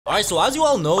Alright, so as you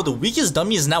all know, the weakest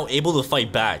dummy is now able to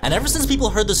fight back. And ever since people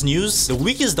heard this news, the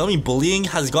weakest dummy bullying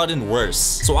has gotten worse.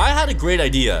 So I had a great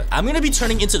idea. I'm gonna be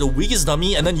turning into the weakest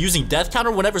dummy and then using death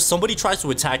counter whenever somebody tries to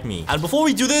attack me. And before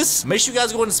we do this, make sure you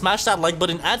guys go ahead and smash that like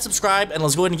button and subscribe, and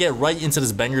let's go ahead and get right into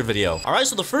this banger video. Alright,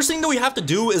 so the first thing that we have to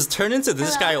do is turn into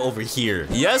this guy over here.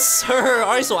 Yes, sir.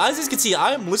 Alright, so as you can see,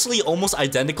 I am literally almost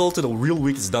identical to the real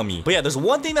weakest dummy. But yeah, there's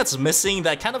one thing that's missing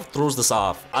that kind of throws this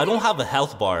off. I don't have a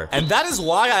health bar. And that is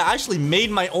why I actually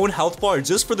made my own health bar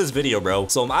just for this video, bro.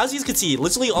 So as you can see,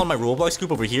 literally on my Roblox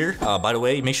group over here, by the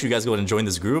way, make sure you guys go ahead and join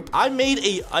this group. I made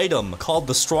a item called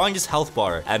the strongest health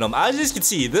bar. And as you can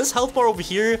see, this health bar over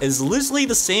here is literally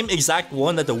the same exact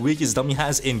one that the weakest dummy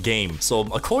has in game. So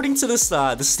according to this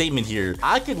this statement here,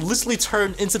 I could literally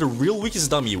turn into the real weakest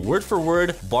dummy word for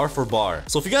word, bar for bar.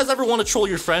 So if you guys ever want to troll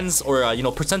your friends or you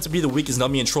know, pretend to be the weakest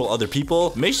dummy and troll other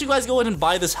people, make sure you guys go ahead and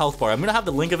buy this health bar. I'm gonna have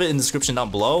the link of it in the description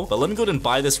down below, but let me go ahead and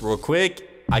buy this real quick.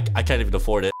 I can't even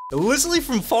afford it. Literally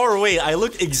from far away, I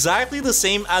look exactly the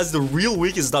same as the real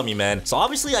weakest dummy, man. So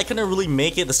obviously, I couldn't really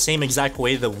make it the same exact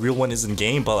way the real one is in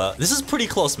game, but this is pretty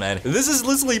close, man. This is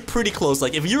literally pretty close.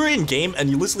 Like, if you were in game and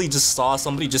you literally just saw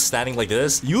somebody just standing like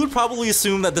this, you would probably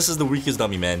assume that this is the weakest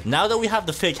dummy, man. Now that we have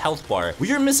the fake health bar,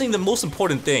 we are missing the most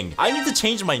important thing. I need to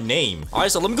change my name. All right,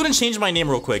 so let me go ahead and change my name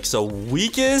real quick. So,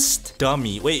 weakest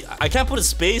dummy. Wait, I can't put a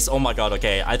space? Oh my god,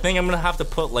 okay. I think I'm gonna have to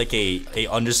put like a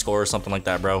underscore or something like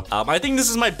that, bro. I think this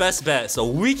is my best bet. So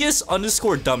weakest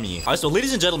underscore dummy. All right, so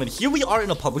ladies and gentlemen, here we are in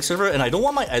a public server, and I don't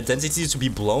want my identity to be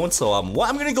blown. So what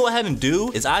I'm gonna go ahead and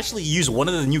do is actually use one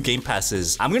of the new game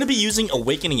passes. I'm gonna be using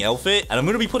awakening outfit, and I'm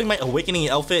gonna be putting my awakening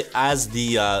outfit as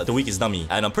the weakest dummy.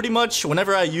 And I'm pretty much,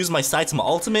 whenever I use my sights, my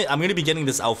ultimate, I'm gonna be getting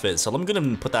this outfit. So let me go ahead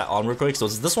and put that on real quick. So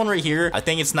it's this one right here. I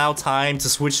think it's now time to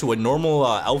switch to a normal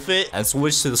outfit and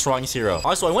switch to the strongest hero.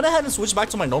 All right, so I went ahead and switched back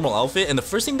to my normal outfit, and the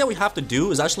first thing that we have to do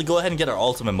is actually go ahead and get our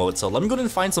ultimate mode. So let me go ahead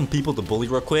and find some people to bully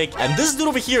real quick. And this dude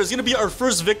over here is gonna be our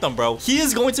first victim, bro. He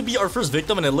is going to be our first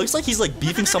victim, and it looks like he's like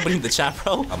beefing somebody in the chat,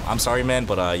 bro. I'm sorry, man,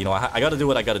 but you know, I gotta do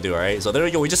what I gotta do. All right, so there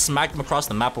we go. We just smacked him across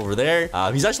the map over there.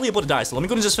 He's actually able to die, so let me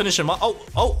go and just finish him up.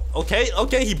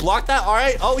 Okay, he blocked that. All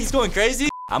right. Oh, he's going crazy.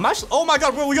 I'm actually, oh my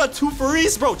god, bro, we got two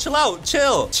furries, bro. Chill out,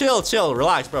 chill,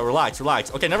 relax, bro, relax.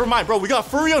 Okay, never mind, bro. We got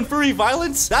furry on furry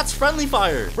violence. That's friendly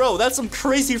fire, bro. That's some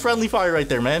crazy friendly fire right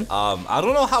there, man. I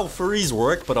don't know how furries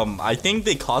work, but I think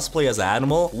they cosplay as an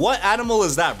animal. What animal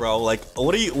is that, bro? Like,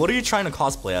 what are you trying to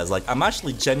cosplay as? Like, I'm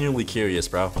actually genuinely curious,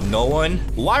 bro. No one.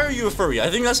 Why are you a furry? I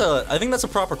think that's a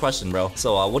proper question, bro.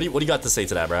 So, what do you got to say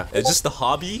to that, bro? It's just the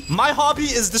hobby. My hobby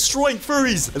is destroying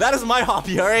furries. That is my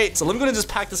hobby. All right. So let me go and just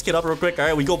pack this kid up real quick. All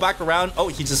right. We go back around. Oh,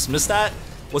 he just missed that.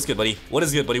 What's good, buddy? What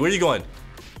is good, buddy? Where are you going?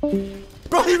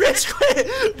 Bro, he rage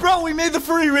quit. Bro, we made the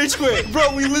furry rage quit.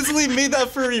 Bro, we literally made that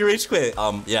furry rage quit.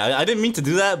 Yeah, I didn't mean to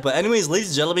do that. But anyways, ladies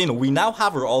and gentlemen, we now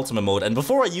have our ultimate mode. And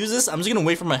before I use this, I'm just gonna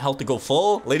wait for my health to go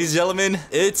full. Ladies and gentlemen,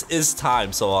 it is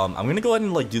time. So I'm gonna go ahead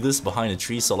and like do this behind a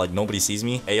tree so like nobody sees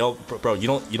me. Hey, yo, bro, you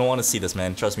don't want to see this,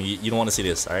 man. Trust me, you don't want to see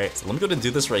this. All right, so let me go ahead and do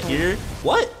this right here.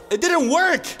 What? It didn't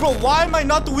work. Bro, why am I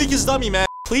not the weakest dummy, man?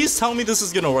 Please tell me this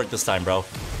is gonna work this time, bro.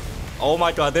 Oh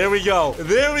my god, there we go.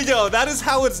 There we go. That is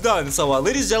how it's done. So,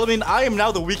 ladies and gentlemen, I am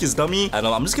now the weakest dummy. And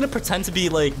I'm just gonna pretend to be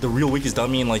like the real weakest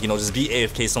dummy and like, you know, just be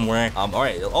AFK somewhere. All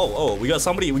right. Oh, we got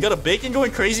somebody. We got a Bacon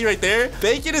going crazy right there.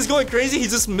 Bacon is going crazy. He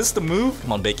just missed the move.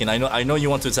 Come on, Bacon. I know you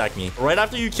want to attack me. Right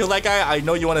after you kill that guy, I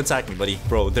know you want to attack me, buddy.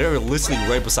 Bro, they're literally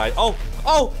right beside.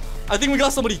 Oh, I think we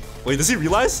got somebody. Wait, does he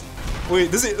realize? Wait,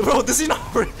 does he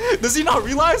not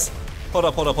realize? Hold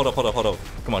up.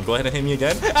 Come on, go ahead and hit me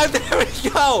again. And there we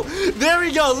go. There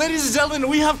we go. Ladies and gentlemen,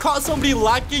 we have caught somebody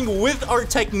lacking with our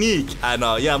technique. And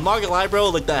yeah, I'm not gonna lie, bro.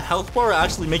 Like, that health bar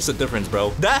actually makes a difference, bro.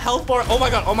 That health bar. Oh my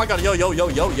god.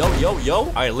 Yo.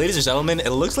 All right, ladies and gentlemen, it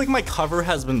looks like my cover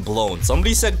has been blown.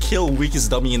 Somebody said kill weakest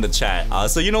dummy in the chat.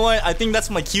 So you know what? I think that's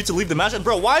my cue to leave the match. And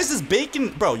bro, why is this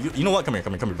Bacon? Bro, you know what? Come here,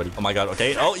 buddy. Oh my god.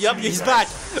 Okay. Oh, yep, he's back.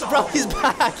 Bro, he's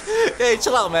back. Hey,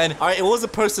 chill out, man. All right, it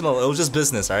wasn't personal. It was just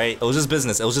business. All right. It was just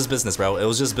business, bro. It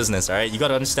was just business. All right, you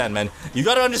gotta understand, man. You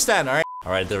gotta understand.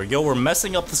 All right, there we go. We're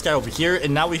messing up this guy over here,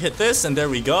 and now we hit this, and there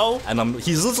we go. And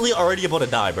he's literally already about to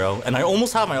die, bro. And I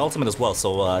almost have my ultimate as well.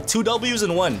 So 2 W's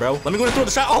in 1, bro. Let me go and throw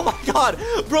the trash. Oh my god,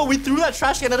 bro, we threw that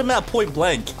trash can at him at point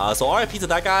blank. So RIP to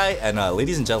that guy. And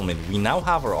ladies and gentlemen, we now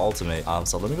have our ultimate.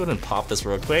 So let me go ahead and pop this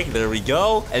real quick. There we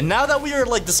go. And now that we are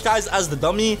like disguised as the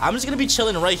dummy, I'm just gonna be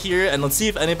chilling right here, and let's see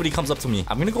if anybody comes up to me.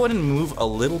 I'm gonna go ahead and move a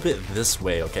little bit this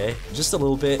way, okay? Just a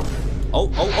little bit.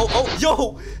 Oh.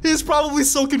 Yo, he's probably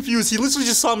so confused. He literally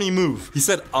just saw me move. He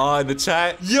said, in the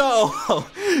chat. Yo,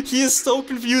 he is so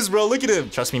confused, bro. Look at him.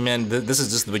 Trust me, man. This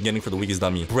is just the beginning for the weakest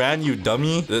dummy. Brand new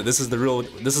dummy. This is the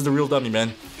real dummy,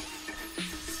 man.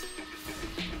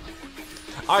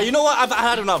 Alright, you know what? I've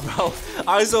had enough, bro.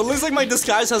 Alright, so it looks like my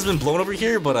disguise has been blown over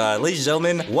here. But, ladies and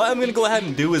gentlemen, what I'm gonna go ahead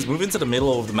and do is move into the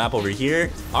middle of the map over here.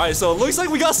 Alright, so it looks like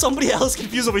we got somebody else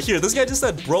confused over here. This guy just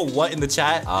said, bro, what in the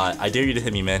chat? I dare you to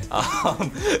hit me, man.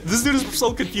 This dude is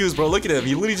so confused, bro. Look at him.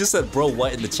 He literally just said, bro,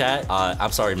 what in the chat?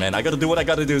 I'm sorry, man. I gotta do what I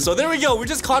gotta do. So there we go. We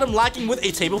just caught him lacking with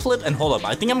a table flip. And hold up.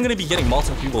 I think I'm gonna be getting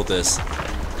multiple people with this.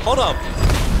 Hold up.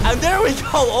 And there we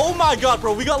go. Oh my god,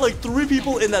 bro. We got like 3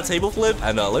 people in that table flip.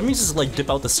 And let me just like dip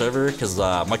out the server because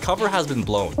my cover has been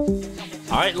blown.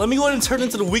 All right, let me go ahead and turn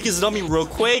into the weakest dummy real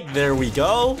quick. There we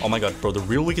go. Oh my god, bro. The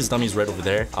real weakest dummy is right over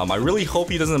there. I really hope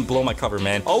he doesn't blow my cover,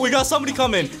 man. Oh, we got somebody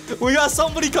coming. We got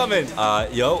somebody coming.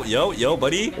 Yo,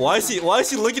 buddy. Why is he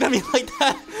looking at me like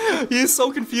that? He is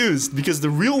so confused because the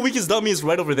real weakest dummy is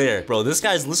right over there. Bro, this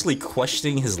guy's literally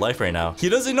questioning his life right now. He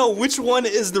doesn't know which one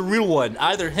is the real one,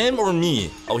 either him or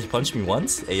me. Oh, he punched me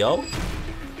once. Ayo.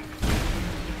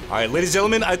 All right, ladies and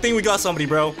gentlemen, I think we got somebody,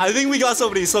 bro. I think we got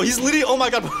somebody. So he's literally, oh my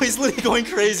god, bro, he's literally going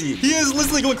crazy. He is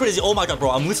literally going crazy. Oh my god, bro,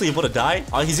 I'm literally about to die.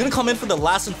 He's gonna come in for the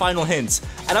last and final hints.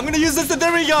 And I'm gonna use this, and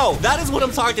there we go. That is what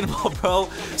I'm talking about, bro.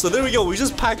 So there we go. We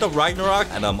just packed up Ragnarok,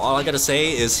 and all I gotta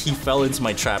say is he fell into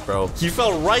my trap, bro. He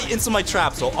fell right into my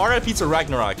trap. So RIP to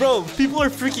Ragnarok. Bro, people are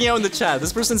freaking out in the chat.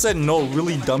 This person said, no,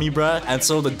 really dummy, bruh. And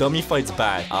so the dummy fights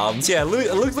back. So yeah,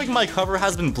 it looks like my cover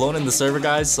has been blown in the server,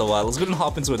 guys. So let's go ahead and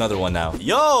hop into another one now.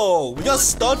 Yo, we got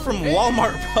stud from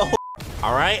Walmart, bro.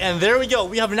 All right, and there we go.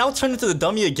 We have now turned into the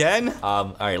dummy again.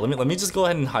 All right, let me just go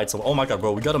ahead and hide some. Oh my god,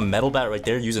 bro, we got a metal bat right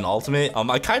there using ultimate.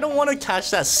 I kind of want to catch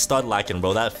that stud lacking,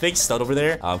 bro. That fake stud over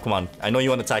there. Come on, I know you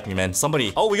want to attack me, man.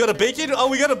 Somebody. Oh, we got a bacon. Oh,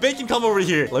 we got a bacon come over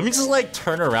here. Let me just like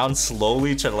turn around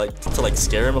slowly, try to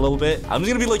scare him a little bit. I'm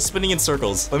just gonna be like spinning in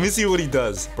circles. Let me see what he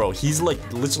does, bro. He's like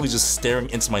literally just staring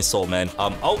into my soul, man.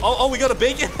 Oh, we got a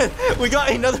bacon. We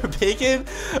got another bacon.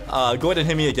 Go ahead and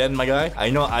hit me again, my guy. I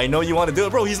know you want to do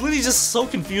it, bro. He's literally just so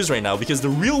confused right now because the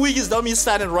real weakest dummy is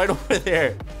standing right over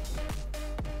there.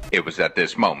 It was at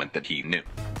this moment that he knew.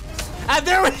 And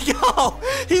there we go.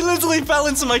 He literally fell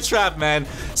into my trap, man.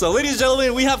 So, ladies and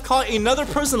gentlemen, we have caught another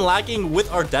person lacking with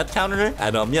our death counter.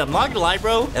 And, yeah, I'm not gonna lie,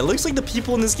 bro. It looks like the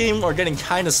people in this game are getting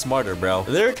kind of smarter, bro.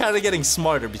 They're kind of getting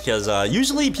smarter because,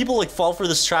 usually people, like, fall for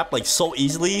this trap, like, so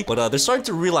easily. But, they're starting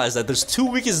to realize that there's 2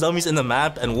 weakest dummies in the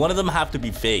map, and one of them have to be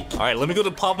fake. All right, let me go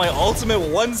to pop my ultimate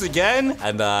once again.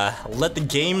 And, let the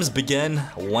games begin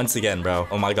once again, bro.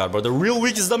 Oh, my God, bro. The real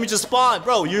weakest dummy just spawned.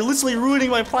 Bro, you're literally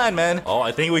ruining my plan, man. Oh,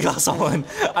 I think we got someone.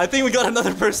 I think we got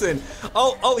another person.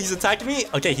 Oh, he's attacking me.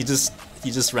 Okay, he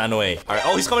just ran away. All right.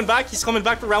 Oh, he's coming back. He's coming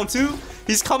back for round 2.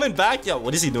 He's coming back. Yo,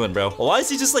 what is he doing, bro? Why is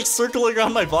he just like circling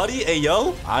around my body? Hey,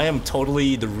 yo, I am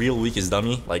totally the real weakest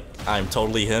dummy. Like, I'm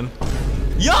totally him.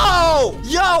 Yo,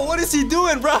 what is he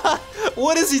doing, bro?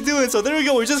 What is he doing? So there we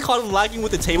go. We just caught him lacking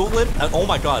with the table flip. And, oh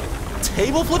my god,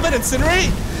 table flip and incinerate.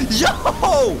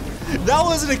 Yo. That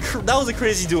was a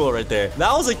crazy duo right there.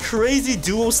 That was a crazy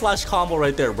duo / combo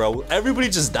right there, bro. Everybody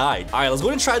just died. All right, let's go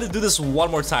and try to do this one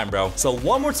more time, bro. So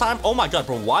one more time. Oh my god,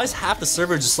 bro. Why is half the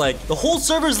server just like the whole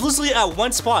server is literally at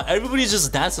one spot? Everybody's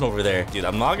just dancing over there, dude.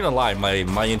 I'm not gonna lie.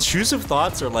 My intrusive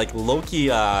thoughts are like low-key.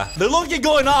 They're low-key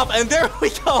going off, and there we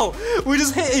go. We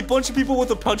just hit a bunch of people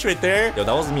with a punch right there. Yo,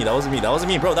 that wasn't me. That wasn't me. That wasn't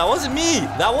me, bro. That wasn't me.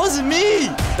 That wasn't me.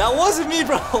 That wasn't me,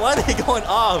 bro. Why are they going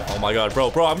off? Oh my god,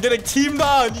 bro. I'm getting teamed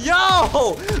on. Yo.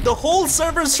 The whole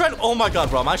server is trying. Oh my god,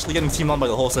 bro. I'm actually getting teamed on by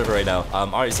the whole server right now. All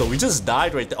right, so we just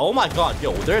died right there. Oh my god,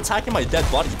 yo, they're attacking my dead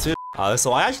body too.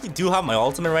 So I actually do have my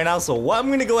ultimate right now. So what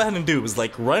I'm gonna go ahead and do is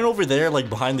like run over there, like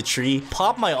behind the tree,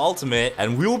 pop my ultimate,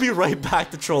 and we will be right back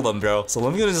to troll them, bro. So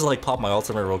let me just like pop my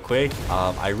ultimate real quick.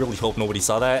 I really hope nobody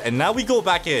saw that. And now we go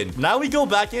back in. Now we go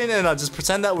back in and just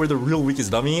pretend that we're the real weakest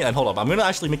dummy. And hold up, I'm gonna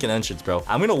actually make an entrance, bro.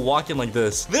 I'm gonna walk in like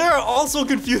this. They're also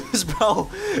confused,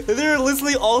 bro. They're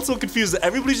literally also confused.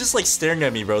 Everybody's just like staring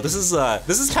at me, bro. This is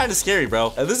kind of scary, bro.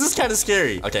 This is kind of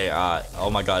scary. Okay, oh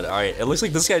my god. All right, it looks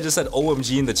like this guy just said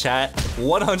OMG in the chat.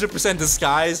 100%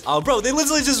 disguise. Bro, they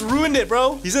literally just ruined it,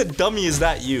 bro. He said, dummy, is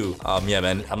that you? Yeah,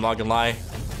 man. I'm not gonna lie.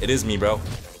 It is me, bro.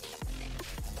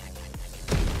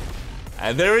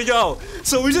 And there we go.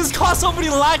 So we just caught somebody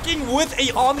lacking with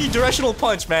a omnidirectional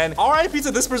punch, man. RIP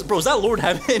to this person. Bro, is that Lord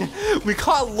Heaven? We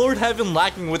caught Lord Heaven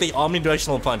lacking with a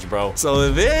omnidirectional punch, bro.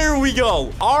 So there we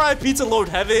go. RIP to Lord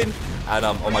Heaven. And,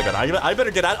 oh my god, I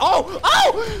better get out. Oh!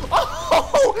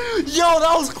 Yo,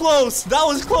 that was close. That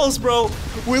was close, bro.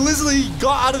 We literally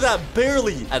got out of that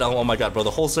barely. And oh my god, bro, the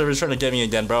whole server's trying to get me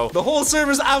again, bro. The whole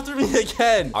server's after me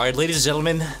again. All right, ladies and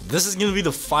gentlemen, this is gonna be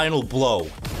the final blow.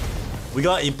 We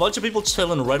got a bunch of people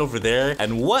chilling right over there.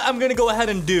 And what I'm gonna go ahead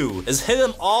and do is hit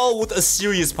them all with a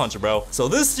serious punch, bro. So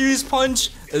this serious punch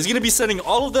is gonna be sending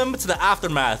all of them to the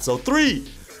aftermath. So 3,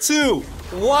 2,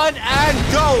 1,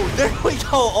 and go. There we go.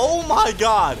 Oh my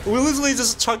god. We literally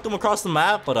just chucked them across the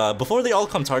map. But before they all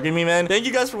come target me, man, thank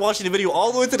you guys for watching the video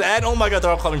all the way to the end. Oh my god,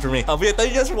 they're all coming for me. But yeah, thank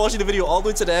you guys for watching the video all the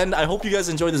way to the end. I hope you guys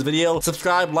enjoyed this video.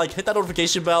 Subscribe, like, hit that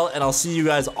notification bell, and I'll see you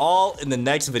guys all in the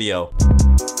next video.